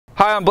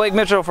Hi, I'm Blake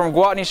Mitchell from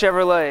Gwatney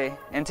Chevrolet,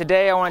 and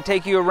today I want to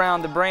take you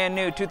around the brand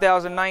new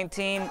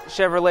 2019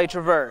 Chevrolet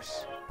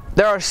Traverse.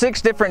 There are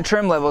 6 different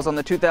trim levels on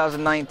the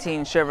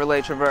 2019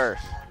 Chevrolet Traverse,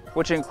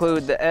 which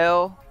include the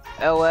L,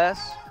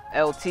 LS,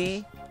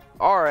 LT,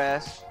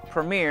 RS,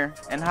 Premier,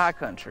 and High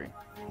Country.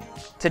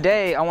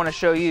 Today I want to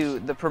show you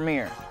the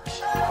Premier.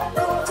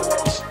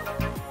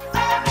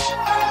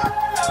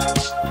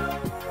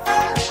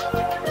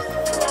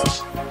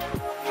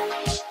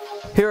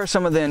 Here are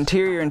some of the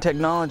interior and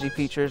technology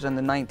features in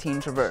the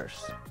 19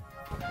 Traverse.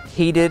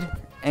 Heated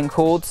and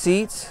cooled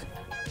seats,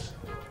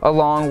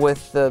 along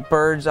with the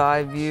bird's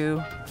eye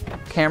view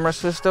camera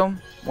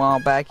system while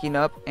backing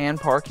up and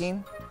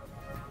parking.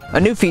 A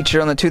new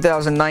feature on the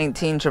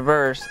 2019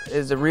 Traverse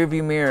is the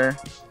rearview mirror,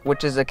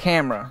 which is a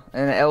camera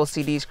and an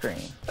LCD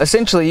screen.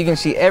 Essentially, you can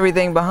see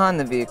everything behind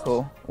the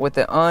vehicle with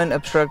an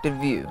unobstructed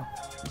view.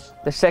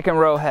 The second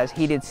row has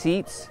heated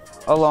seats,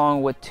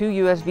 along with 2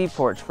 USB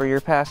ports for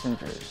your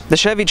passengers. The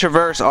Chevy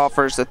Traverse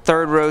offers the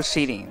third row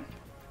seating,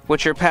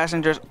 which your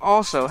passengers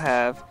also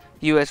have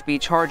USB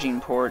charging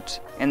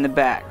ports in the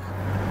back.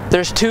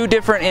 There's 2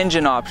 different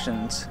engine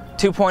options,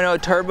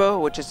 2.0 turbo,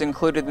 which is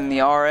included in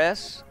the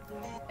RS,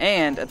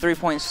 and a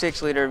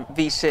 3.6 liter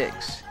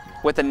V6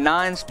 with a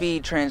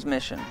 9-speed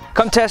transmission.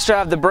 Come test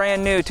drive the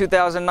brand new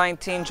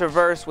 2019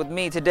 Traverse with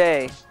me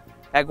today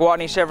at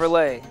Gwatney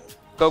Chevrolet.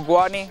 Go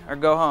Gwatney or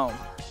go home.